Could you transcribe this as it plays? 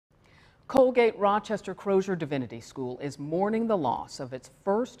Colgate Rochester Crozier Divinity School is mourning the loss of its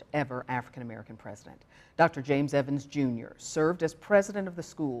first ever African-American president. Dr. James Evans Jr. served as president of the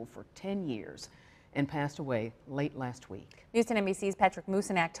school for 10 years and passed away late last week. News 10 NBC's Patrick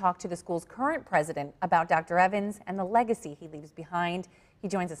Musanak talked to the school's current president about Dr. Evans and the legacy he leaves behind. He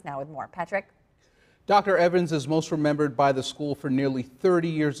joins us now with more. Patrick? Dr. Evans is most remembered by the school for nearly 30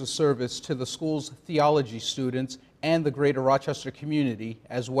 years of service to the school's theology students and the greater Rochester community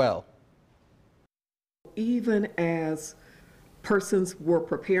as well. Even as persons were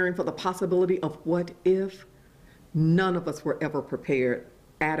preparing for the possibility of what if, none of us were ever prepared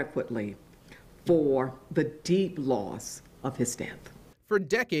adequately for the deep loss of his death. For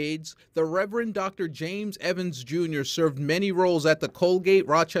decades, the Reverend Dr. James Evans Jr. served many roles at the Colgate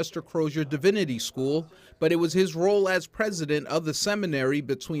Rochester Crozier Divinity School, but it was his role as president of the seminary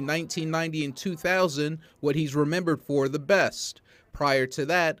between 1990 and 2000 what he's remembered for the best. Prior to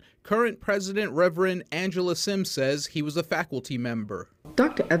that, current President Reverend Angela Sims says he was a faculty member.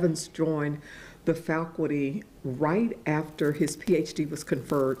 Dr. Evans joined the faculty right after his PhD was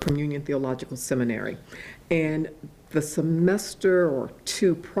conferred from Union Theological Seminary. And the semester or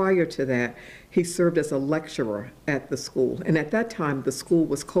two prior to that, he served as a lecturer at the school. And at that time, the school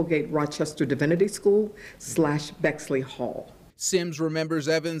was Colgate Rochester Divinity School / Bexley Hall. Sims remembers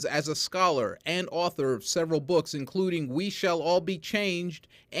Evans as a scholar and author of several books, including We Shall All Be Changed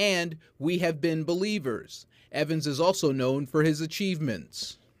and We Have Been Believers. Evans is also known for his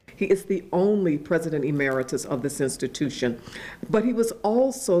achievements. He is the only president emeritus of this institution, but he was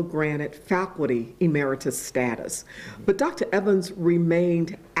also granted faculty emeritus status. But Dr. Evans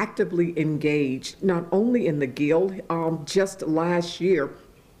remained actively engaged, not only in the Guild. Just last year,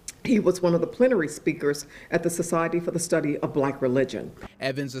 he was one of the plenary speakers at the Society for the Study of Black Religion.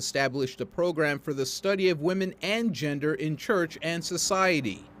 Evans established a program for the study of women and gender in church and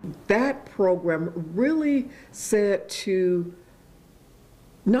society. That program really said to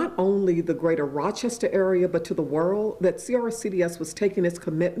not only the greater Rochester area, but to the world, that CRCDS was taking its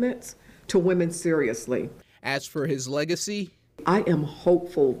commitments to women seriously. As for his legacy, I am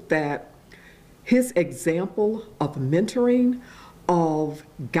hopeful that his example of mentoring, of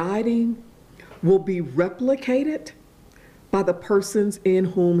guiding, will be replicated by the persons in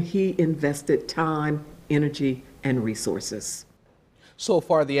whom he invested time, energy, and resources. So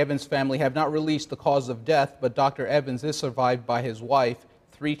far, the Evans family have not released the cause of death, but Dr. Evans is survived by his wife,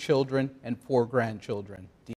 3 children, and 4 grandchildren.